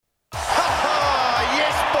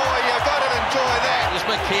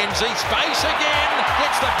McKenzie, space again,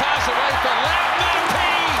 gets the pass away for Laumati.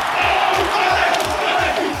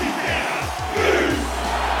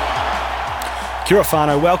 Kia ora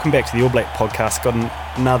whānau, welcome back to the All Black podcast. Got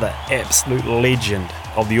another absolute legend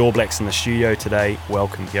of the All Blacks in the studio today.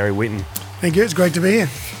 Welcome, Gary Whetton. Thank you, it's great to be here.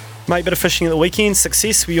 Mate, bit of fishing at the weekend,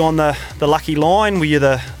 success. Were you on the lucky line? Were you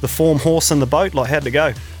the form horse in the boat? Like, how'd it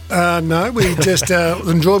go? No, we just was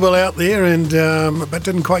enjoyable out there, and but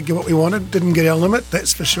didn't quite get what we wanted. Didn't get our limit,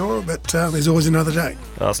 that's for sure. But there's always another day.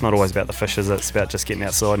 Oh, it's not always about the fish, is it? It's about just getting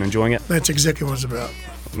outside and enjoying it. That's exactly what it's about,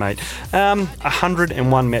 mate.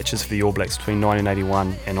 101 matches for the All Blacks between 1981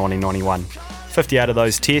 and 1991. 58 of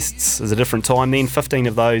those tests is a different time then, 15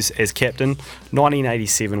 of those as captain,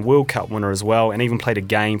 1987 World Cup winner as well, and even played a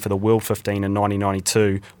game for the World 15 in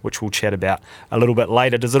 1992, which we'll chat about a little bit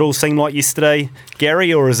later. Does it all seem like yesterday,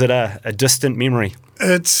 Gary, or is it a distant memory?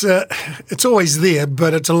 It's always there,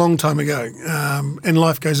 but it's a long time ago, and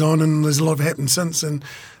life goes on, and there's a lot happened since, and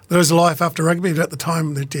there is a life after rugby, but at the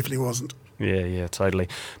time there definitely wasn't. Yeah, totally.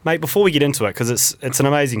 Mate, before we get into it, because it's an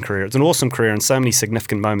amazing career, it's an awesome career and so many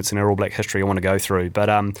significant moments in our All Black history I want to go through, but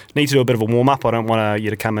need to do a bit of a warm-up. I don't want you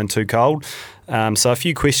to come in too cold. So a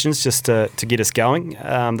few questions just to get us going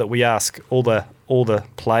that we ask all the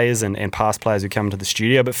players and past players who come into the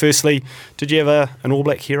studio. But firstly, did you have an All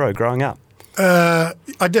Black hero growing up? I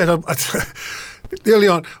did. Early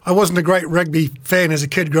on, I wasn't a great rugby fan as a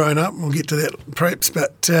kid growing up. We'll get to that perhaps,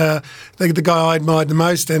 but the guy I admired the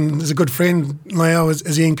most and is a good friend now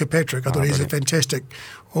is Ian Kirkpatrick. I thought he's a fantastic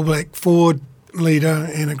All Black forward, leader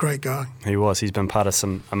and a great guy. He was. He's been part of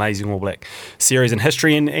some amazing All Black series in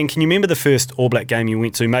history. And can you remember the first All Black game you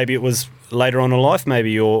went to? Maybe it was later on in life,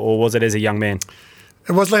 maybe, or was it as a young man?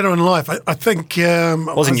 It was later in life. I think...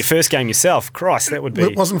 wasn't your first game yourself? Christ, that would be...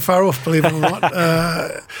 It wasn't far off, believe it or not.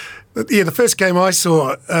 The first game I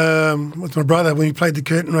saw with my brother when he played the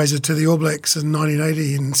curtain raiser to the All Blacks in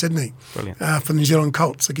 1980 in Sydney. Brilliant. For the New Zealand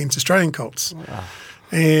Colts against Australian Colts. Wow.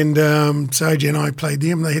 And so AJ and I played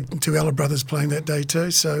them. They had two Ella brothers playing that day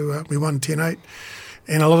too, so we won 10-8.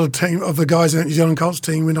 And a lot of the guys in that New Zealand Colts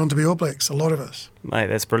team went on to be All Blacks, a lot of us. Mate,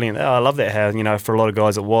 that's brilliant. I love that how, for a lot of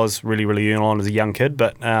guys it was really, really early on as a young kid,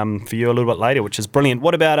 but for you a little bit later, which is brilliant.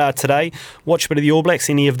 What about today? Watch a bit of the All Blacks.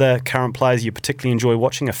 Any of the current players you particularly enjoy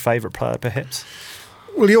watching? A favourite player perhaps?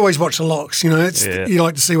 Well, you always watch the locks, You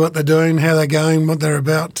like to see what they're doing, how they're going, what they're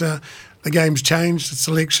about. The game's changed, the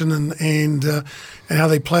selection and how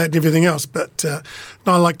they play it and everything else. But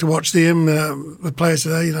I like to watch them, the players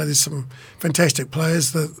today. There's some fantastic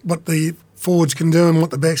players. What the forwards can do and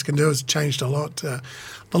what the backs can do has changed a lot. The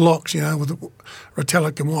locks, with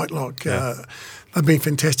Retallick and Whitelock, they've been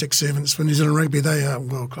fantastic servants for New Zealand rugby. They are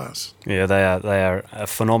world class. Yeah, they are a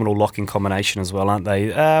phenomenal locking combination as well, aren't they?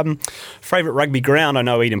 Favourite rugby ground? I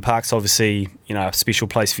know Eden Park's obviously a special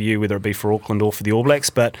place for you, whether it be for Auckland or for the All Blacks.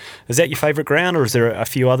 But is that your favourite ground, or is there a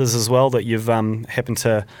few others as well that you've happened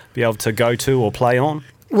to be able to go to or play on?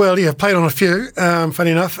 Well, yeah, I've played on a few.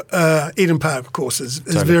 Funny enough, Eden Park, of course, is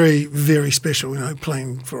totally. Very, very special.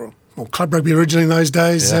 Playing for club rugby originally in those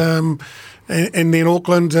days. Yeah. And then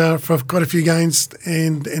Auckland for quite a few games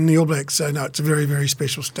and the All Blacks. So, no, it's a very, very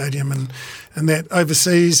special stadium. And that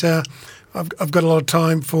overseas, I've got a lot of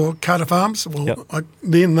time for Cardiff Arms. Well,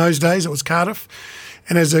 then in those days it was Cardiff.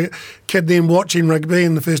 And as a kid then watching rugby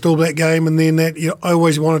in the first All Black game and then that, I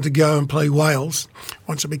always wanted to go and play Wales.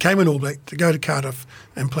 Once I became an All Black, to go to Cardiff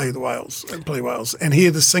and play Wales and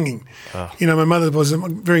hear the singing. Oh. My mother was a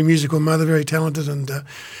very musical mother, very talented, and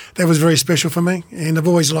that was very special for me. And I've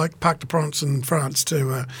always liked Parc des Princes in France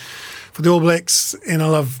too, for the All Blacks, and I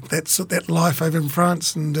love that life over in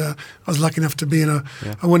France. And I was lucky enough to be in a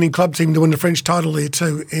winning club team to win the French title there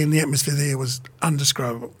too, and the atmosphere there was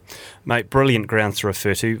undescribable. Mate, brilliant grounds to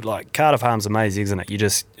refer to. Like, Cardiff Arms, amazing, isn't it?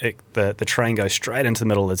 The train goes straight into the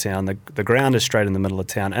middle of the town. The ground is straight in the middle of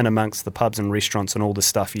town, in amongst the pubs and restaurants and all this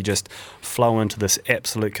stuff. You just flow into this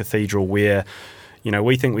absolute cathedral where,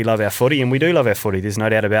 we think we love our footy, and we do love our footy, there's no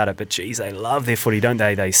doubt about it, but geez, they love their footy, don't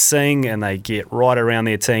they? They sing and they get right around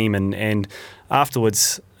their team, and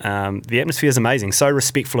afterwards, the atmosphere is amazing. So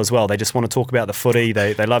respectful as well. They just want to talk about the footy.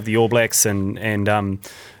 They love the All Blacks, and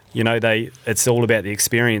it's all about the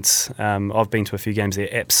experience. I've been to a few games there,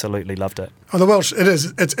 absolutely loved it. Oh, the Welsh, it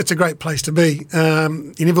is. It's a great place to be.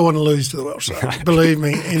 You never want to lose to the Welsh, believe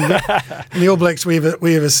me. And the All Blacks, we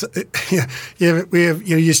used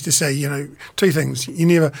to say, two things. You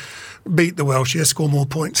never beat the Welsh, you score more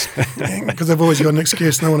points, because they've always got an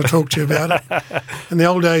excuse and they want to talk to you about it. In the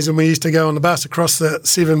old days when we used to go on the bus across the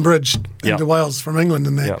Severn Bridge into Wales from England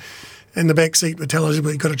and that. And the back seat would tell us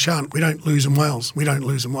we've got a chant, we don't lose in Wales, we don't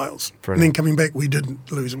lose in Wales. Brilliant. And then coming back, we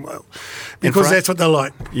didn't lose in Wales. Because that's what they're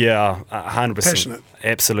like. Yeah, 100%. Passionate.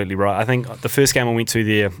 Absolutely right. I think the first game I went to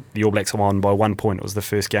there, the All Blacks won by 1 point. It was the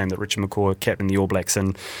first game that Richard McCaw captained the All Blacks,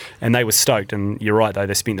 and they were stoked. And you're right, though,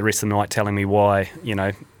 they spent the rest of the night telling me why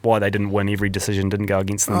they didn't win. Every decision didn't go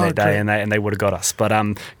against them that day, and they would have got us. But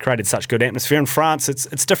created such good atmosphere. In France,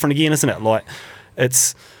 it's different again, isn't it? Like,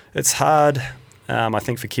 it's hard. I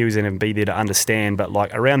think for Kiwis and be there to understand, but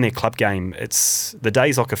like around their club game, the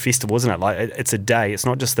day's like a festival, isn't it? Like it's a day. It's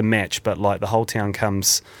not just the match, but like the whole town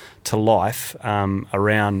comes to life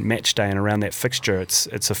around match day and around that fixture.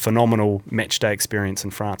 It's a phenomenal match day experience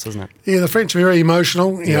in France, isn't it? Yeah, the French are very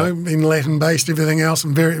emotional, you know, being Latin based, everything else,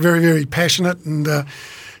 and very, very, very passionate. And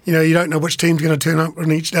you don't know which team's going to turn up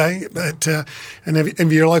on each day, but and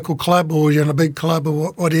if you're a local club or you're in a big club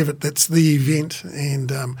or whatever, that's the event,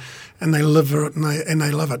 and they live for it, and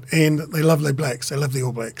they love it, and they love the Blacks, they love the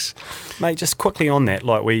All Blacks. Mate, just quickly on that,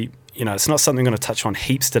 like it's not something I'm going to touch on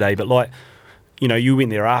heaps today, but like, you went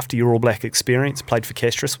there after your All Black experience, played for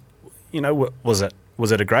Castries.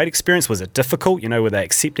 Was it a great experience? Was it difficult? Were they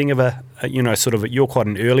accepting of you're quite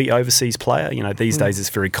an early overseas player. These days it's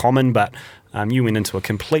very common, but you went into a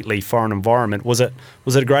completely foreign environment. Was it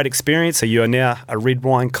a great experience? Are you now a red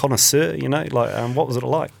wine connoisseur? What was it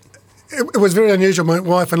like? It was very unusual. My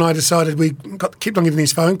wife and I decided kept on getting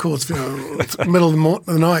these phone calls, middle of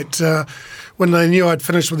the night, when they knew I'd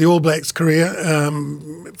finished with the All Blacks career,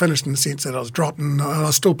 finished in the sense that I was dropped and I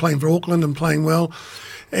was still playing for Auckland and playing well.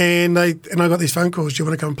 And I got these phone calls, do you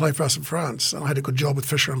want to come and play for us in France? And I had a good job with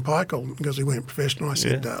Fisher and Paykel because we weren't professional. I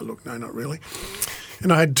said, look, no, not really.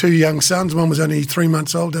 And I had 2 young sons. One was only 3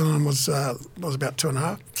 months old, and one was about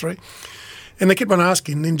 2.5, 3. And they kept on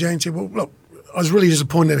asking. And then Jane said, well, look, I was really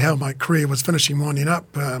disappointed how my career was finishing, winding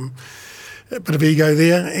up. A bit of ego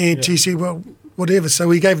there. And she said, well, whatever. So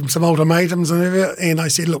we gave them some ultimatums and whatever. And I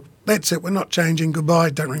said, look, that's it. We're not changing.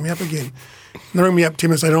 Goodbye. Don't ring me up again. And they rang me up 10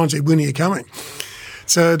 minutes later on and said, when are you coming?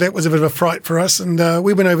 So that was a bit of a fright for us. And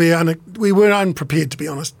we went over there. We were unprepared, to be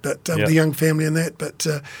honest, but with the young family and that. But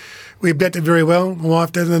we adapted very well. My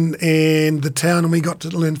wife did, and the town. And we got to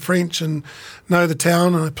learn French and know the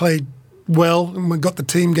town. And I played well, and we got the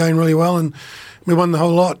team going really well, and we won the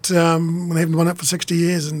whole lot. We haven't won it for 60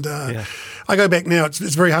 years, and I go back now. It's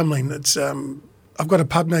very humbling. It's I've got a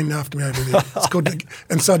pub named after me over there. It's called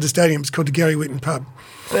inside the stadium. It's called the Gary Wheaton Pub.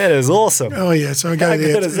 That is awesome. Oh yeah, so I go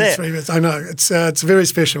there. How good is that? 3 minutes. I know it's very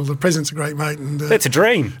special. The president's a great mate, and that's a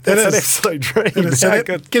dream. That's an absolute dream. So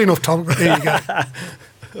getting off topic, there you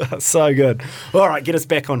go. So good. All right, get us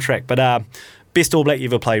back on track. But best All Black you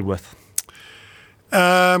ever played with?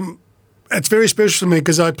 It's very special to me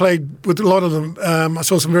because I played with a lot of them. I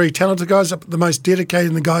saw some very talented guys. The most dedicated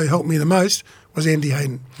and the guy who helped me the most was Andy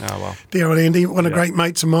Hayden. Oh, wow. Dear old Andy, one of the great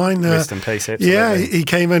mates of mine. Rest in peace, absolutely. Yeah, he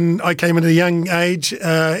came in. I came in at a young age.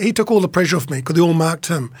 He took all the pressure off me because they all marked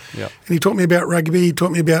him. Yep. And he taught me about rugby. He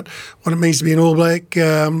taught me about what it means to be an All Black.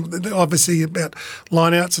 Obviously about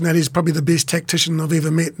line-outs, and that he's probably the best tactician I've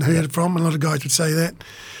ever met and heard from. A lot of guys would say that.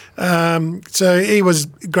 So he was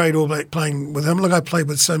a great All Black playing with him. Look, I played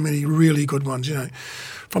with so many really good ones,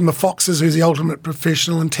 from the Foxes, who's the ultimate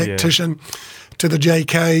professional and tactician, to the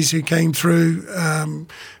JKs who came through.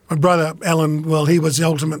 My brother, Alan, well, he was the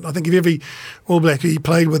ultimate. I think if every All Black who he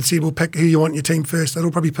played with said, well, pick who you want in your team first, they'll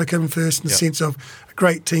probably pick him first in the sense of a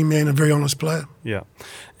great team man and a very honest player. Yeah.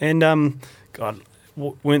 And, God,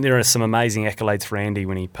 weren't there some amazing accolades for Andy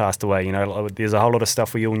when he passed away? There's a whole lot of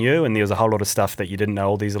stuff we all knew, and there was a whole lot of stuff that you didn't know,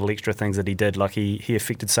 all these little extra things that he did. Like he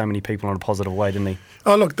affected so many people in a positive way, didn't he?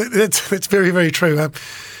 Oh, look, that's very, very true.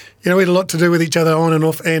 We had a lot to do with each other on and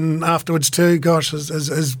off, and afterwards too. Gosh,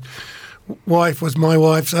 his wife was my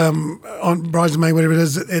wife's bridesmaid, whatever it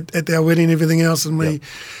is, at our wedding and everything else. And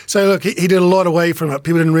so look, he did a lot away from it.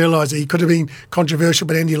 People didn't realise it. He could have been controversial,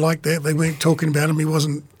 but Andy liked that. They weren't talking about him. He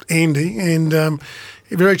wasn't Andy, and a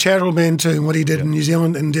very charitable man too, and what he did in New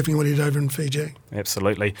Zealand and definitely what he did over in Fiji.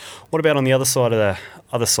 Absolutely. What about on the other side,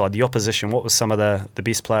 the opposition? What was some of the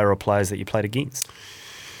best player or players that you played against?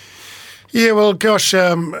 Yeah, well, gosh,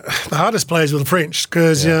 the hardest players were the French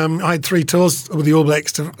because I had 3 tours with the All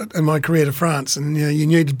Blacks in my career to France, and you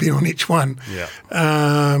knew to be on each one. Yeah.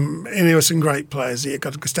 And there were some great players there.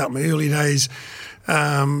 Got to start my early days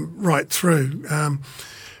right through.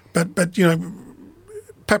 But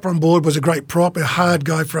Papa on board was a great prop, a hard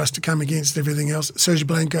guy for us to come against everything else. Serge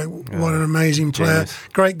Blanco, what an amazing player. Genius.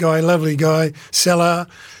 Great guy, lovely guy. Salah,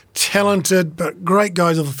 talented, but great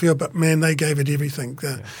guys off the field. But, man, they gave it everything.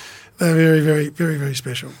 They're very, very, very, very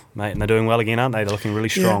special. Mate, and they're doing well again, aren't they? They're looking really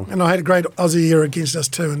strong. Yeah, and I had a great Aussie year against us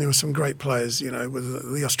too, and there were some great players,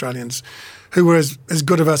 with the Australians who were as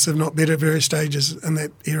good of us, if not better, at various stages in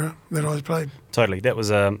that era that I played. Totally. That was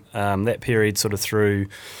that period sort of through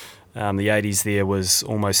the 80s there was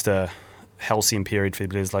almost a halcyon period for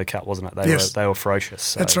the Bledisloe Cup, wasn't it? They were ferocious.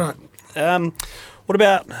 So. That's right. What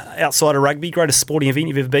about outside of rugby, greatest sporting event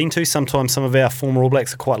you've ever been to? Sometimes some of our former All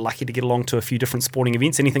Blacks are quite lucky to get along to a few different sporting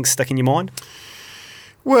events. Anything stick in your mind?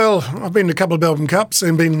 Well, I've been to a couple of Melbourne Cups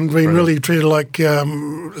and been really treated like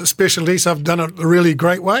specialties. I've done it a really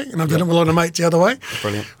great way, and I've done it with a lot of mates the other way.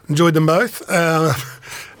 Brilliant. Enjoyed them both.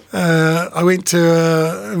 I went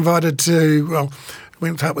to, invited to,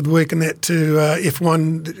 went up with work and that to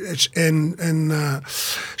F1 in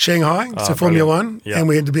Shanghai, so Formula One, and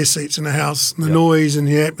we had the best seats in the house, and the noise and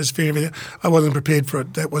the atmosphere, everything. I wasn't prepared for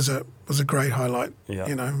it. That was a great highlight.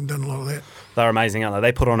 I've done a lot of that. They're amazing, aren't they?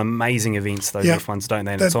 They put on amazing events, those F1s, don't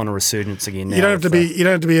they? And it's on a resurgence again now. You don't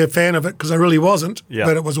have to be a fan of it, because I really wasn't,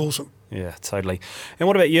 but it was awesome. Yeah, totally. And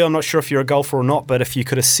what about you? I'm not sure if you're a golfer or not, but if you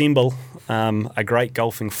could assemble a great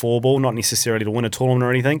golfing four-ball, not necessarily to win a tournament or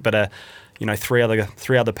anything, but three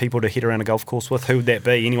other people to hit around a golf course with, who would that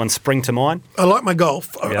be? Anyone spring to mind? I like my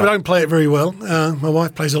golf. I don't play it very well. My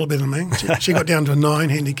wife plays a lot better than me. She got down to a 9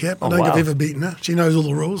 handicap. I don't think I've ever beaten her. She knows all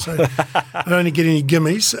the rules, so I don't get any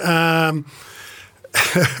gimmies.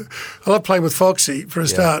 I love playing with Foxy for a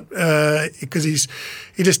start, because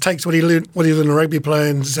he just takes what he learned in a rugby play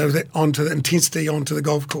and so that onto the intensity onto the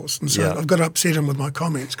golf course. And so I've got to upset him with my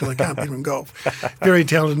comments because I can't beat him in golf. Very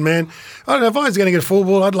talented man. I don't know, if I was going to get a full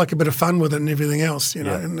ball, I'd like a bit of fun with it and everything else,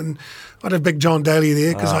 And I'd have big John Daly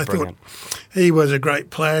there because I thought he was a great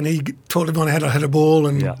player, and he taught everyone how to hit a ball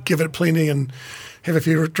and give it plenty and have a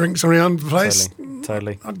few drinks around the place.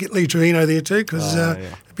 Totally. I'd get Lee Trevino there too, because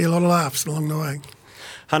there'd be a lot of laughs along the way.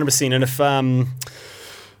 100%. And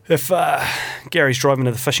if Gary's driving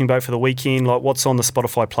to the fishing boat for the weekend, like, what's on the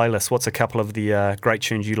Spotify playlist? What's a couple of the great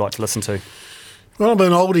tunes you like to listen to? Well, I'm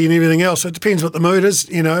an oldie and everything else, so it depends what the mood is,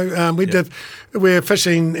 We're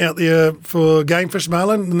fishing out there for game fish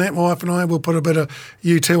marlin, and that my wife and I will put a bit of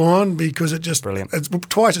U2 on, because it's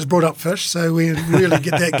twice as brought up fish, so we really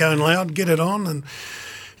get that going loud, get it on, and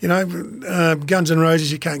Guns N'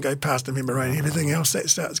 Roses, you can't go past November Rain. Everything else, that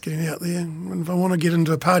starts getting out there. And if I want to get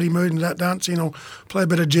into a party mood and start dancing, I'll play a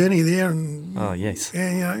bit of Journey there. And oh, yes.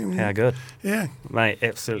 Yeah, how good. Yeah. Mate,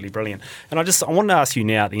 absolutely brilliant. And I want to ask you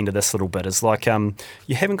now at the end of this little bit, is like,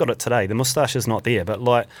 you haven't got it today. The moustache is not there, but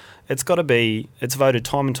like, it's voted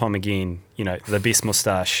time and time again, the best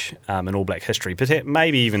moustache in All Black history, but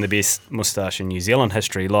maybe even the best moustache in New Zealand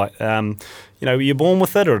history. Like, were you born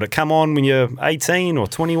with it, or did it come on when you're 18 or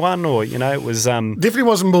 21, or, it was... Definitely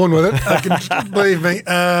wasn't born with it, I can believe me.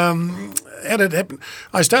 How did it happen?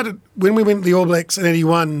 I started, when we went to the All Blacks in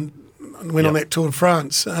 81, went on that tour of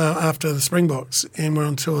France after the Springboks, and we're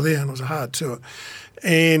on tour there, and it was a hard tour.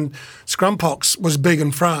 And scrumpox was big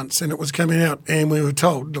in France, and it was coming out, and we were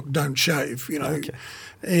told, look, don't shave,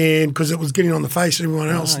 and because it was getting on the face of everyone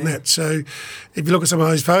else and that. So if you look at some of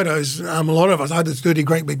those photos, a lot of us, I had this dirty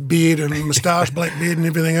great big beard and moustache, black beard and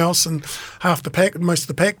everything else, and most of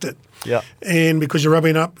the pack did. Yeah. And because you're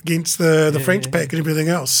rubbing up against the French pack and everything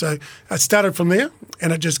else. So I started from there,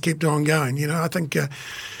 and it just kept on going. I think I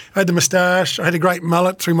had the moustache, I had a great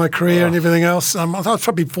mullet through my career and everything else. I was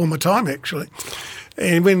probably before my time, actually.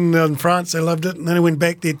 And when in France, they loved it. And then I went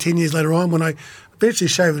back there 10 years later on when I eventually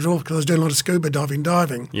shaved it off, because I was doing a lot of scuba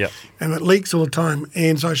diving. Yeah. And it leaks all the time.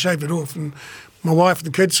 And so I shaved it off. And my wife and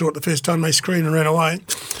the kids saw it the first time. They screamed and ran away.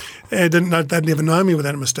 And they'd never known me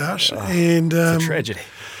without a moustache. It's a tragedy.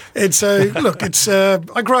 And so, look,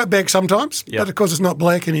 I grow it back sometimes, but of course it's not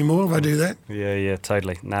black anymore if I do that. Yeah,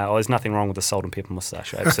 totally. No, there's nothing wrong with the salt and pepper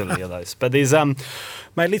moustache. Absolutely are those. But there's, mate,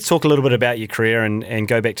 let's talk a little bit about your career and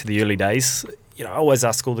go back to the early days. I always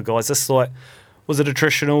ask all the guys this, like, was it a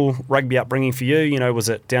traditional rugby upbringing for you? Was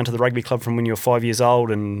it down to the rugby club from when you were 5 years old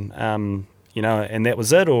and, and that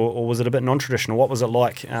was it? Or was it a bit non-traditional? What was it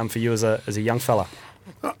like for you as a young fella?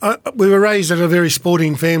 We were raised at a very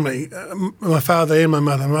sporting family. My father and my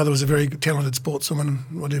mother. My mother was a very talented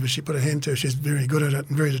sportswoman. Whatever she put her hand to, she's very good at it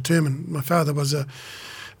and very determined. My father was a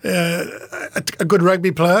good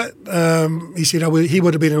rugby player. He said he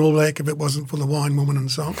would have been an All Black if it wasn't for the wine, woman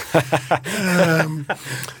and song.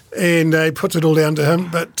 And he puts it all down to him.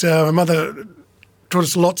 But my mother taught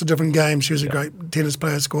us lots of different games. She was a great tennis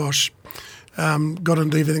player, squash, got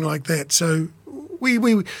into everything like that. So we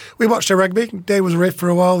watched our rugby. Dad was a ref for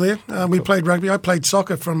a while there. We played rugby. I played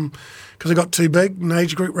soccer because I got too big in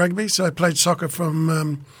age group rugby. So I played soccer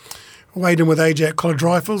from weighed in with AJ at College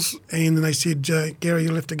Rifles, and then they said, Gary,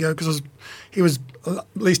 you'll have to go, because he was at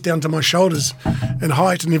least down to my shoulders in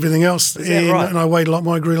height and everything else. Right? And I weighed a lot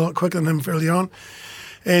more, I grew a lot quicker than him early on.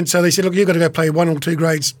 And so they said, look, you've got to go play 1 or 2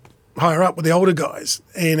 grades higher up with the older guys,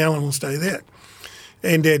 and Alan will stay there.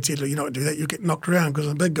 And Dad said, look, you don't do that, you'll get knocked around, because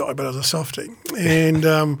I'm a big guy, but I was a softie.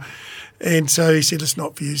 And so he said, it's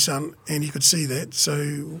not for you, son, and you could see that.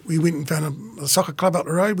 So we went and found a soccer club up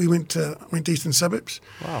the road. We went to Eastern Suburbs.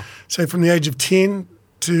 Wow. So from the age of 10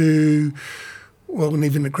 to, well, and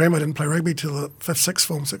even at grammar, I didn't play rugby till the 5th,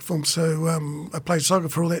 6th form. So I played soccer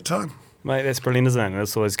for all that time. Mate, that's brilliant, isn't it? And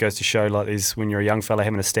this always goes to show, like, when you're a young fella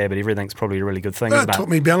having a stab at everything's probably a really good thing, isn't it? It taught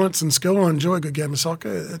me balance and skill. I enjoy a good game of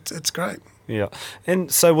soccer. It's great. Yeah.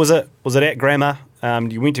 And so was it at grammar?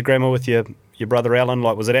 You went to grammar with your brother Alan.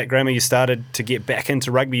 Like, was it at grammar you started to get back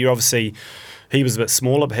into rugby? You obviously, he was a bit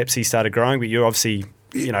smaller. Perhaps he started growing, but you're obviously,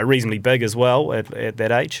 reasonably big as well at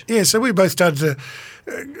that age. Yeah. So we both started to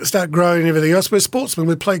start growing and everything else. We're sportsmen.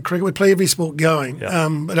 We play cricket. We play every sport going. Yeah.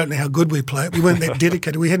 I don't know how good we play it. We weren't that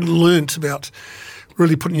dedicated. We hadn't learnt about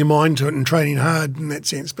really putting your mind to it and training hard in that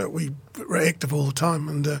sense. But we were active all the time.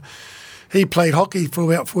 And he played hockey for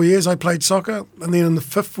about 4 years. I played soccer. And then in the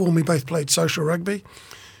 5th form, we both played social rugby.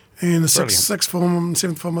 And the 6th form and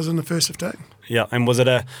 7th form was in the first 15. Yeah, and was it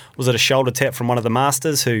a shoulder tap from one of the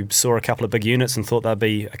masters who saw a couple of big units and thought there'd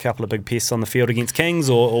be a couple of big pests on the field against Kings,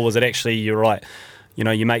 or was it actually, you're right,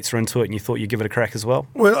 your mates were into it and you thought you'd give it a crack as well?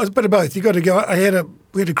 Well, it was a bit of both. You got to go.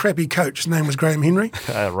 We had a crappy coach. His name was Graham Henry.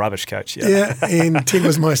 A rubbish coach, yeah. Yeah, and Ted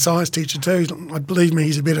was my science teacher too. I believe me,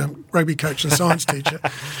 he's a better rugby coach than science teacher.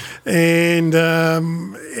 And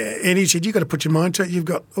he said, you've got to put your mind to it. You've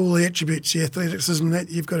got all the attributes, the athleticism, that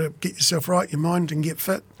you've got to get yourself right, your mind, and get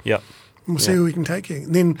fit. Yep. And we'll see where we can take you.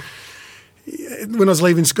 And then when I was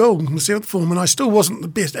leaving school in the 7th form, and I still wasn't the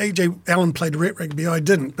best. AJ Allen played rep rugby, I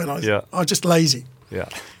didn't, but I was just lazy. Yeah.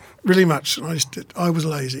 Really much. I was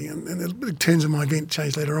lazy, and the turns of my event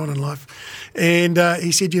changed later on in life. And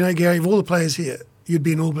he said, Gary, of all the players here, you'd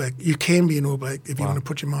be an All Black. You can be an All Black if you want to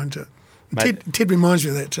put your mind to it. Ted reminds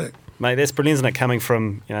me of that too. Mate, that's brilliant, isn't it? Coming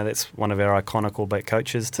from, that's one of our iconic All Black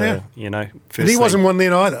coaches to, And he wasn't one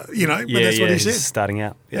then either, but that's what he said. Starting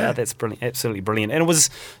out. Yeah, that's brilliant. Absolutely brilliant. And it was,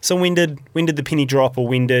 so when did the penny drop, or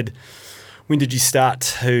when did you start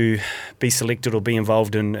to be selected or be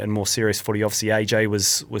involved in more serious footy? Obviously, AJ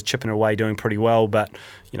was chipping away, doing pretty well, but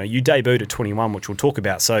you debuted at 21, which we'll talk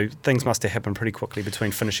about. So things must have happened pretty quickly between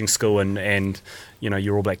finishing school and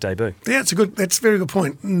your All Black debut. Yeah, that's a very good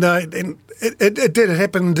point. And it did. It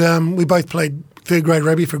happened. We both played 3rd grade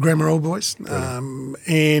rugby for Grammar Old Boys,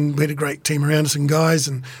 and we had a great team around us and guys.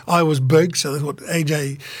 And I was big, so they thought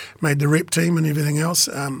AJ made the rep team and everything else.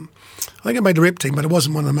 I think I made the rep team, but it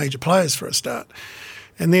wasn't one of the major players for a start.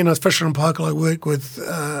 And then I was Fisher and Paykel I worked with,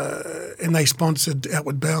 and they sponsored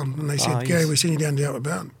Outward Bound. And they said, Gary, we're sending you down to Outward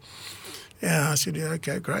Bound. Yeah, I said, yeah,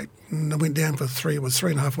 okay, great. And I went down for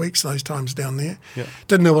 3.5 weeks, those times down there. Yeah.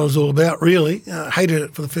 Didn't know what it was all about, really. Hated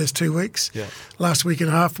it for the first 2 weeks. Yeah. Last week and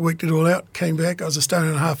a half, worked it all out, came back. I was a stone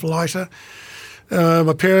and a half lighter.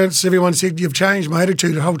 My parents, everyone said, you've changed. My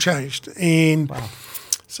attitude, the whole changed. And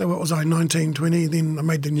so what was I, 19, 20? Then I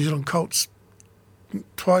made the New Zealand Colts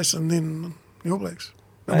twice, and then the All Blacks.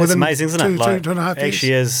 It's amazing, isn't it? Like, 2.5 years.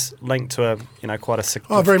 Actually is linked to quite a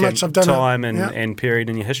significant very much. I've done time and period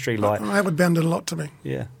in your history. Outward Bound did a lot to me.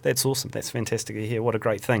 Yeah, that's awesome. That's fantastic to hear. What a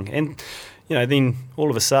great thing. And, then all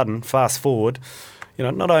of a sudden, fast forward,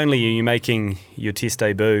 not only are you making your Test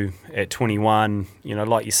debut at 21,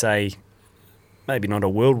 like you say, maybe not a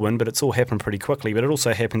whirlwind, but it's all happened pretty quickly, but it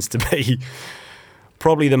also happens to be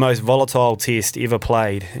probably the most volatile test ever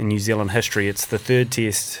played in New Zealand history. It's the 3rd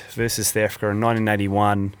test versus South Africa in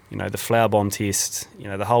 1981, the Flower Bomb test.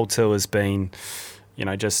 The whole tour has been,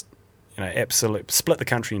 absolute, split the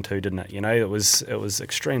country in two, didn't it? It was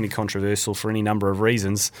extremely controversial for any number of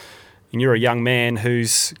reasons. And you're a young man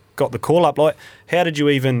who's got the call up. Like, how did you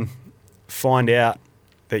even find out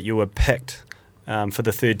that you were picked for the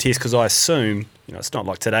 3rd test? Because I assume, it's not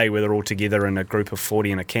like today where they're all together in a group of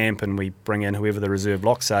 40 in a camp and we bring in whoever the reserve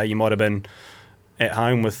blocks are. You might have been at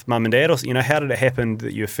home with mum and dad, or how did it happen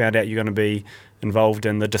that you found out you're going to be involved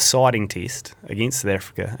in the deciding test against South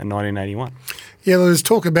Africa in 1981? Yeah, there was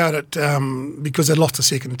talk about it because they lost the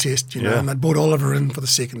 2nd test, and they brought Oliver in for the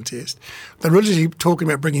 2nd test. They were originally talking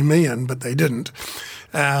about bringing me in, but they didn't.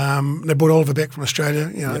 They brought Oliver back from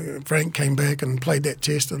Australia. Frank came back and played that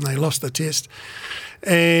test, and they lost the test.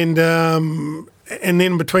 And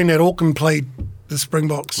then between that, Auckland played the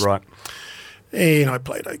Springboks. Right. And I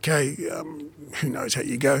played okay. Who knows how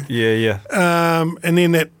you go? Yeah. And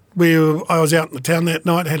then that I was out in the town that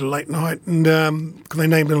night, had a late night, and cause they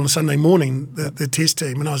named it on a Sunday morning, the test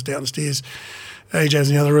team, and I was downstairs. AJ was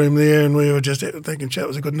in the other room there, and we were just thinking, it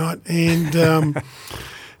was a good night. And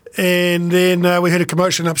and then we had a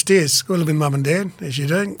commotion upstairs. We live in Mum and Dad, as you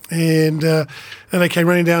do. And they came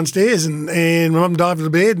running downstairs, and my mum dived to the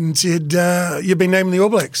bed and said, you've been named the All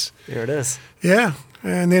Blacks. There it is. Yeah.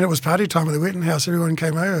 And then it was party time at the Wetton House. Everyone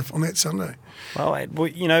came over on that Sunday.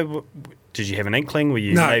 Well, did you have an inkling? Were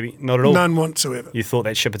you No, maybe not at all? None whatsoever. You thought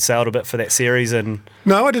that ship had sailed a bit for that series, and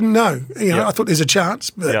No, I didn't know. Yeah. I theyought there's a chance,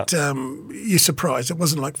 but you're surprised. It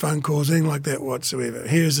wasn't like phone calls, anything like that whatsoever.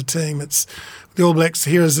 Here's the team. It's the All Blacks.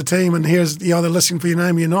 Here's the team, and here's you're either listening for your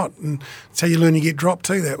name or you're not. And it's how you learn you get dropped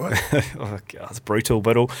too that way. oh, God, it's brutal.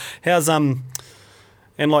 But how's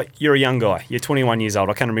and like you're a young guy. You're 21 years old.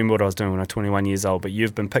 I can't remember what I was doing when I was 21 years old. But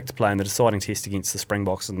you've been picked to play in the deciding test against the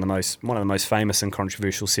Springboks in one of the most famous and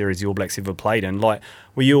controversial series the All Blacks ever played in. Like,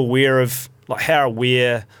 were you aware of how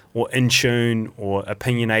aware or in tune or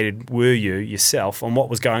opinionated were you yourself on what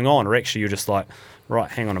was going on, or actually you're just like,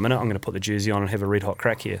 right, hang on a minute, I'm going to put the jersey on and have a red hot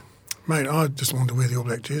crack here? Mate, I just wanted to wear the All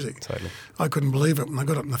Black jersey. Totally. I couldn't believe it when I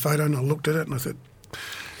got it in the photo and I looked at it and I thought,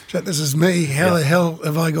 shit, this is me. How the hell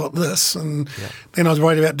have I got this? And then I was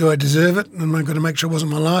worried about, do I deserve it? And I got to make sure it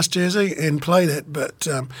wasn't my last jersey and play that. But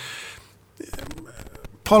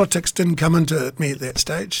politics didn't come into me at that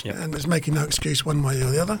stage, and was making no excuse one way or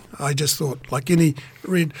the other. I just thought, like any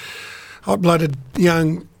red, hot-blooded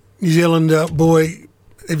young New Zealand boy,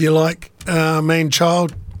 if you like, man,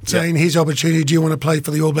 child, saying, here's opportunity, do you want to play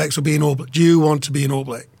for the All Blacks or be an All Black? Do you want to be an All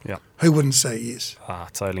Black? Yeah. Who wouldn't say yes? Ah,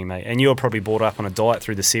 totally, mate. And you were probably brought up on a diet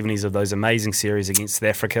through the 70s of those amazing series against South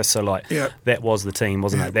Africa, so that was the team,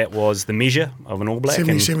 wasn't it? That was the measure of an All Black.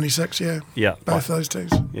 70, 76, Yeah. Both those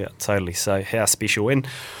teams. Yeah, totally. So how special. And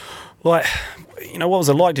what was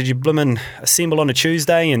it like? Did you blimmin' assemble on a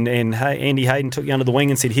Tuesday and Andy Hayden took you under the wing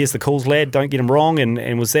and said, here's the calls, lad, don't get him wrong?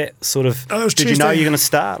 And was that sort of, did Tuesday. You know you're going to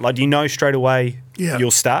start? Like, do you know straight away you'll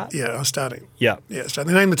start? Yeah, I was starting. Yeah. Yeah, so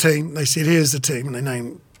they named the team. They said, here's the team, and they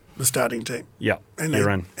named the starting team. Yeah, and you're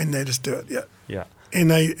in. And they just do it, Yeah.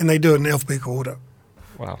 And they do it in alphabetical order.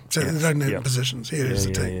 Wow. So they don't have positions. Here is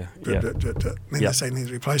the team. Then they say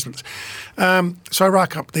these replacements. So I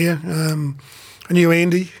rock up there. I knew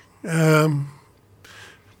Andy.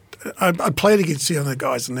 I played against the other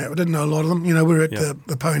guys in that. I didn't know a lot of them. We were at the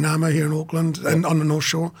Poenama here in Auckland and on the North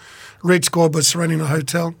Shore. Red Squad was surrounding the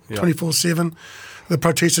hotel 24/7. The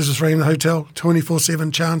protesters were surrounding the hotel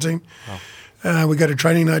 24/7 chanting. Wow. We go to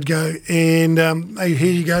training, they'd go, and hey,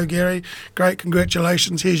 here you go, Gary. Great,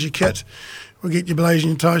 congratulations. Here's your kit. We'll get you blazing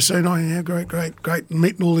your tie soon. Oh, yeah, great.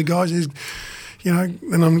 Meeting all the guys. There's,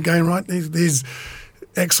 and I'm going, right, there's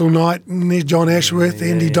Axel Knight, and there's John Ashworth,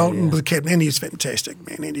 Andy Dalton was the captain. Andy is fantastic,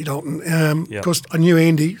 man, Andy Dalton. Of course, I knew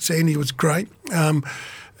Andy, so Andy was great.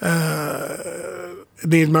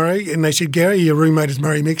 There's Murray, and they said, Gary, your roommate is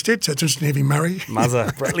Murray Mexted, so it's interesting to have him, Murray.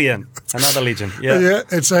 Muzza, brilliant. Another legend,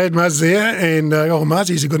 and so I had Muzz there, and, Muzz,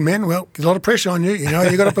 he's a good man. Well, there's a lot of pressure on you, you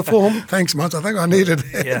got to perform. Thanks, Muzz, I think I needed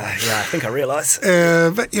that. Yeah, I think I realise.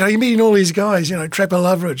 But, you're meeting all these guys, Trapper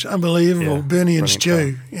Loveridge, unbelievable, Bernie and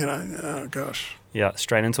Stu, oh, gosh. Yeah,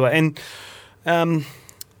 straight into it. And, I'm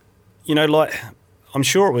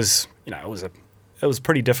sure it was, it was a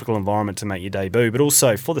pretty difficult environment to make your debut, but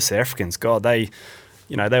also for the South Africans, God, they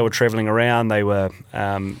were travelling around, they were,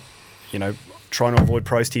 trying to avoid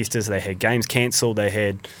protesters, they had games cancelled, they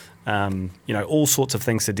had, all sorts of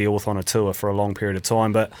things to deal with on a tour for a long period of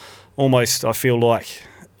time. But almost, I feel like,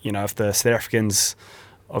 if the South Africans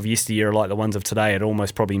of yesteryear are like the ones of today, it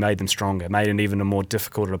almost probably made them stronger, made an even a more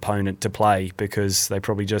difficult opponent to play because they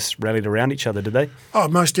probably just rallied around each other, did they? Oh,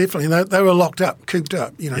 most definitely. They were locked up, cooped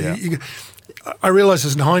up. I realise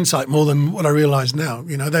this in hindsight more than what I realise now.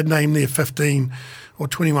 They'd name their 15 or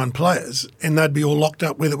 21 players and they'd be all locked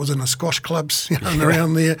up, whether it was in the squash clubs and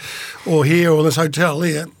around there or here or this hotel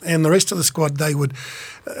there. And the rest of the squad, they would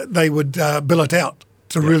bill it out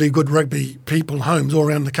to really good rugby people, homes all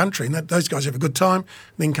around the country. And those guys have a good time,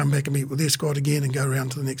 then come back and meet with their squad again and go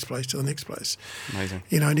around to the next place, Amazing.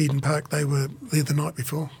 In Eden Park, they were there the night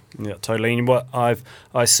before. Yeah, totally. And I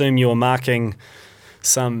assume you were marking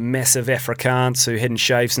some massive Afrikaans who hadn't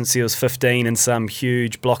shaved since he was 15 and some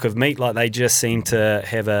huge block of meat. Like, they just seemed to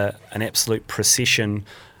have an absolute procession,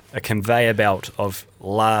 a conveyor belt of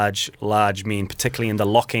large men, particularly in the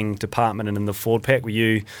locking department and in the forward pack. Were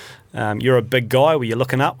you... you're a big guy. Were you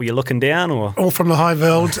looking up? Were you looking down? Or all from the high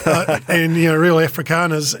veld and real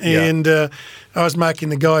Afrikaners. And I was marking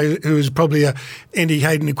the guy who was probably a Andy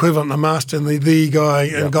Hayden equivalent, a master, and the guy,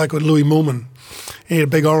 and a guy called Louis Moorman. He had a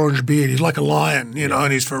big orange beard. He's like a lion, you know,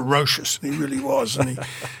 and he's ferocious. He really was. And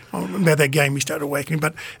about that game, he started whacking.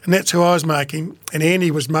 And that's who I was marking. And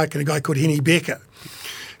Andy was marking a guy called Henny Becker,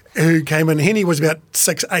 who came in. Henny was about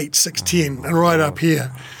 6'8", 6'10", and right up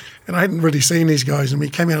here. And I hadn't really seen these guys. And we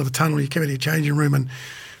came out of the tunnel, he came out of the changing room, and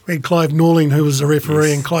we had Clive Norling, who was the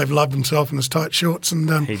referee, and Clive loved himself in his tight shorts. And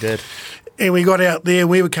he did. And we got out there, and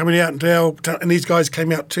we were coming out and these guys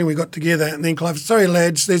came out too, and we got together. And then Clive said, sorry,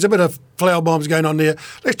 lads, there's a bit of flower bombs going on there.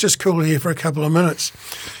 Let's just cool here for a couple of minutes.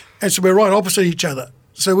 And so we're right opposite each other.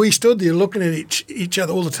 So we stood there looking at each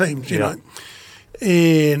other, all the teams, you know.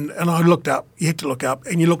 And I looked up. You had to look up.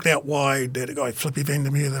 And you looked out wide. There, the guy, Flippy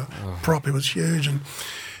Vandermeer, the prop, he was huge.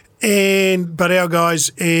 But our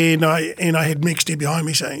guys, and I had Mick Stead behind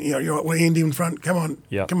me saying, you know, you're right, we're Andy in front, come on,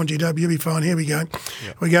 come on, GW, you'll be fine, here we go.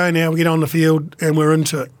 We go now, we get on the field, and we're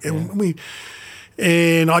into it.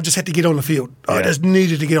 And I just had to get on the field. I just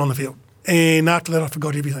needed to get on the field. And after that, I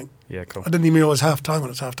forgot everything. Yeah, cool. I didn't even realise half-time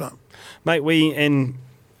when it's half-time. Mate,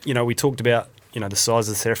 we talked about, you know, the size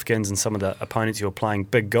of the South Africans and some of the opponents you were playing,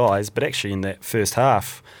 big guys, but actually in that first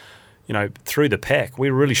half, you know, through the pack,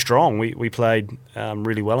 we were really strong. We played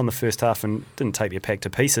really well in the first half and didn't take the pack to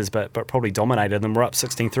pieces, but probably dominated them. We're up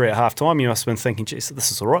 16-3 at half-time. You must have been thinking, geez,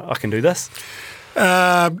 this is all right, I can do this.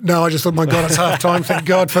 No, I just thought, my God, it's half-time. Thank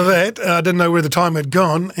God for that. I didn't know where the time had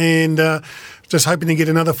gone, and just hoping to get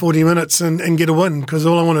another 40 minutes and get a win, because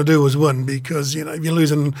all I want to do is win, because, you know, if you're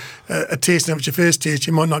losing a test and it's your first test,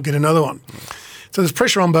 you might not get another one. So there's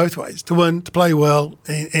pressure on both ways, to win, to play well,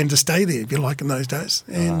 and to stay there, if you like, in those days.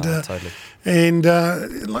 And totally. And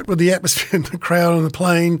like with the atmosphere and the crowd on the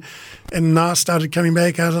plane, and Nas started coming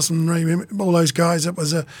back at us, and all those guys, it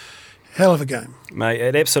was a hell of a game. Mate,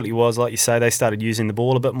 it absolutely was. Like you say, they started using the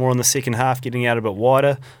ball a bit more in the second half, getting out a bit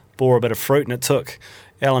wider, bore a bit of fruit, and it took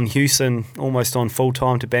Alan Hewson almost on full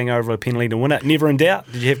time to bang over a penalty to win it. Never in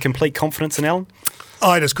doubt. Did you have complete confidence in Alan?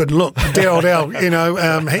 I just couldn't look. You know,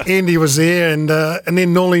 Andy was there, and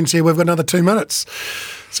then Norling said, we've got another 2 minutes.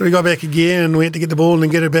 So we got back again, and we had to get the ball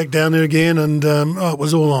and get it back down there again, and it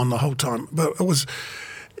was all on the whole time. But it was,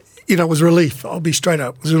 you know, it was relief. I'll be straight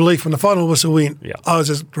up. It was relief. When the final whistle went, I was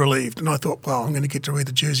just relieved, and I thought, well, I'm going to get to wear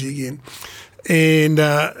the jersey again. And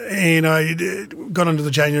I got into the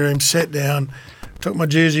changing room, sat down, took my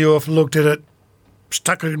jersey off, looked at it,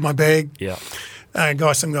 stuck it in my bag. Yeah.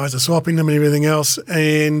 Some guys are swapping them and everything else,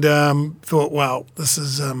 and thought, wow, this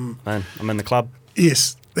is... Man, I'm in the club.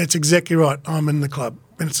 Yes, that's exactly right. I'm in the club,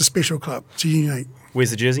 and it's a special club. It's unique. Where's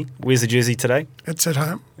the jersey? Where's the jersey today? It's at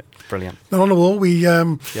home. Brilliant. Not on the wall.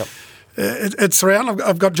 It's around.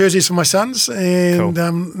 I've got jerseys for my sons, and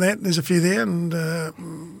cool. There's a few there, and a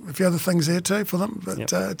few other things there too for them, but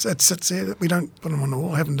it sits there. We don't put them on the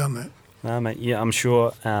wall. I haven't done that. No, mate, yeah, I'm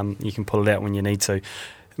sure you can pull it out when you need to.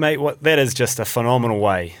 Mate, that is just a phenomenal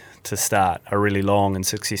way to start a really long and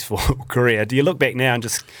successful career. Do you look back now and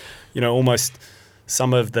just, you know, almost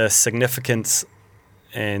some of the significance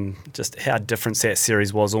and just how different that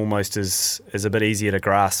series was almost is a bit easier to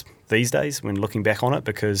grasp these days when looking back on it,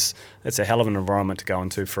 because it's a hell of an environment to go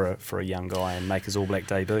into for a young guy and make his All Black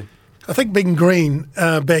debut? I think being green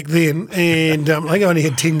back then, and I think I only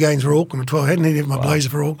had 10 games for Auckland, 12. I hadn't even had my blazer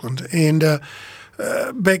for Auckland. And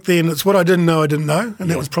back then, it's what I didn't know, and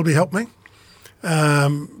that was probably helped me.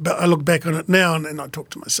 But I look back on it now, and I talk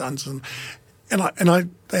to my sons, and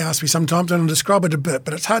they ask me sometimes, and I describe it a bit,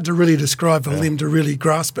 but it's hard to really describe for them to really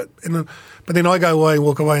grasp it. But then I go away,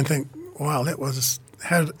 walk away, and think, wow, that was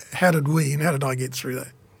how did we and how did I get through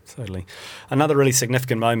that? Totally. Another really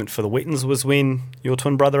significant moment for the Wettons was when your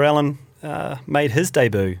twin brother Alan made his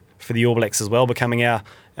debut for the All Blacks as well, becoming our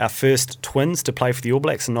first twins to play for the All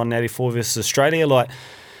Blacks in 1984 versus Australia. Like,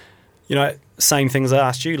 you know, same things I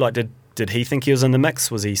asked you. Like, did he think he was in the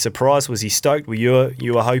mix? Was he surprised? Was he stoked? Were you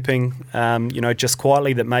were hoping, you know, just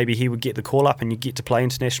quietly that maybe he would get the call up and you get to play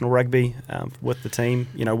international rugby with the team,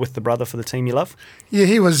 you know, with the brother for the team you love? Yeah,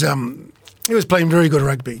 he was playing very good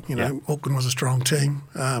rugby. You know, Auckland was a strong team.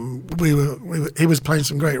 He was playing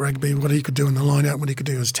some great rugby. What he could do in the line out, what he could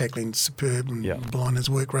do was tackling superb and behind his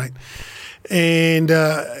work rate. And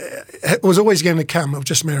it was always going to come. It was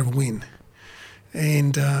just a matter of when.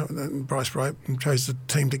 And Bryce Wright chose the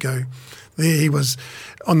team to go there. He was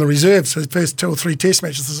on the reserve, so the first 2 or 3 test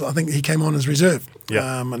matches, I think he came on as reserve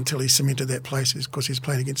until he cemented that place. Of course, he was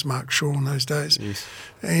playing against Mark Shaw in those days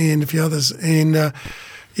and a few others. And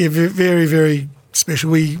very, very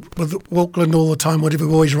special. We, with Auckland all the time, whatever,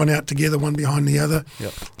 we always run out together, one behind the other.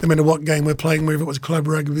 Yep. No matter what game we're playing, whether it was club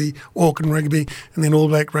rugby, Auckland rugby, and then All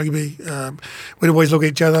Black rugby, we'd always look at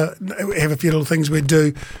each other, have a few little things we'd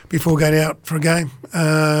do before going out for a game.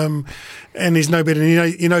 And there's no better.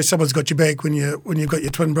 You know, someone's got your back when you've got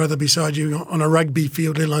your twin brother beside you on a rugby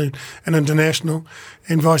field, let alone an international,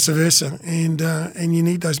 and vice versa. And you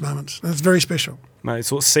need those moments. And it's very special. Mate,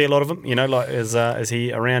 sort of see a lot of him, like is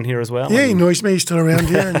he around here as well? Yeah, he annoys me. He's still around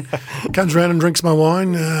here and comes around and drinks my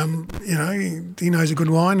wine. He knows a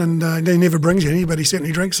good wine, and he never brings you any, but he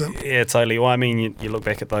certainly drinks them. Yeah, totally. Well, I mean, you look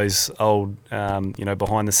back at those old,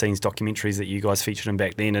 behind-the-scenes documentaries that you guys featured him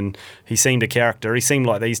back then, and he seemed a character. He seemed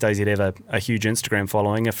like these days he'd have a huge Instagram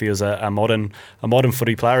following if he was a modern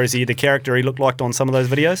footy player. Is he the character he looked like on some of those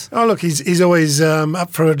videos? Oh, look, he's always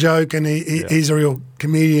up for a joke, and he's a real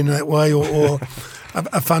comedian that way, or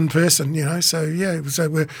a fun person, So yeah, so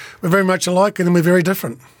we're very much alike, and we're very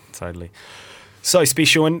different. Totally. So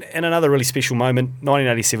special, and another really special moment,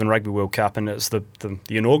 1987 Rugby World Cup, and it was the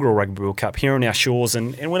inaugural Rugby World Cup here on our shores.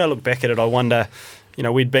 And when I look back at it, I wonder,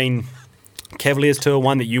 we'd been Cavaliers tour,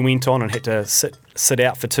 one that you went on and had to sit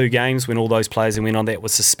out for 2 games when all those players who went on that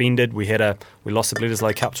was suspended. We lost the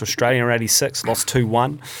Bledisloe Cup to Australia in 86, lost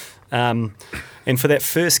 2-1. And for that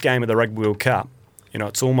first game of the Rugby World Cup,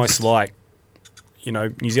 it's almost like,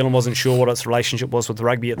 New Zealand wasn't sure what its relationship was with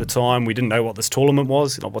rugby at the time. We didn't know what this tournament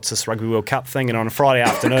was. What's this Rugby World Cup thing? And on a Friday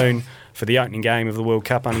afternoon, for the opening game of the World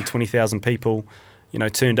Cup, only 20,000 people,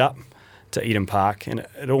 turned up to Eden Park. And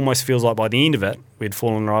it almost feels like by the end of it, we'd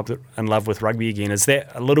fallen in love with rugby again. Is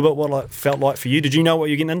that a little bit what it felt like for you? Did you know what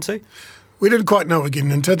you're getting into? We didn't quite know what we're getting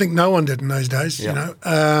into. I think no one did in those days,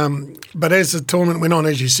 But as the tournament went on,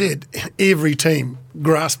 as you said, every team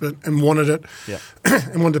grasped it and wanted it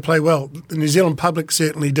and wanted to play well. The New Zealand public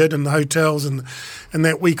certainly did, and the hotels and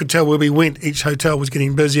that we could tell where we went, each hotel was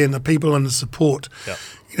getting busy, and the people and the support. Yeah.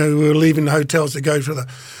 We were leaving the hotels to go to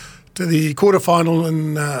the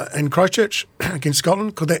quarterfinal in Christchurch against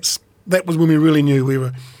Scotland, because that was when we really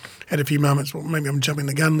knew had a few moments. Well, maybe I'm jumping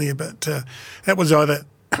the gun there, but that was either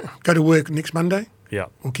go to work next Monday,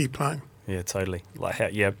 or keep playing. Yeah, totally.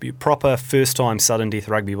 Proper first time sudden death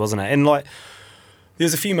rugby, wasn't it? And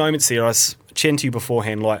there's a few moments there. I was chatting to you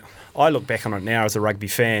beforehand. I look back on it now as a rugby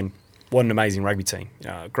fan. What an amazing rugby team,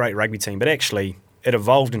 a great rugby team. But actually, it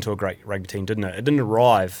evolved into a great rugby team, didn't it? It didn't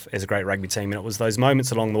arrive as a great rugby team, and it was those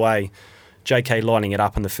moments along the way. JK lining it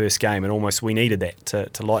up in the first game, and almost we needed that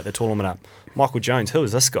to light the tournament up. Michael Jones, who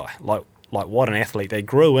is this guy? What an athlete. They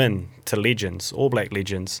grew into legends, All Black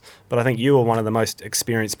legends. But I think you were one of the most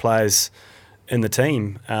experienced players in the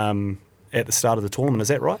team at the start of the tournament. Is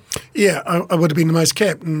that right? Yeah, I would have been the most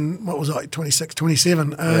capped, and 26,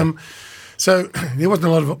 27. So there wasn't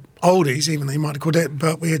a lot of oldies, even they might have called that,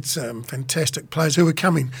 but we had some fantastic players who were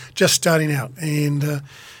just starting out, and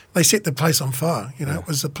they set the place on fire. It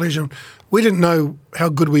was a pleasure. We didn't know how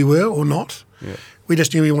good we were or not. Yeah. We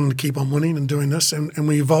just knew we wanted to keep on winning and doing this, and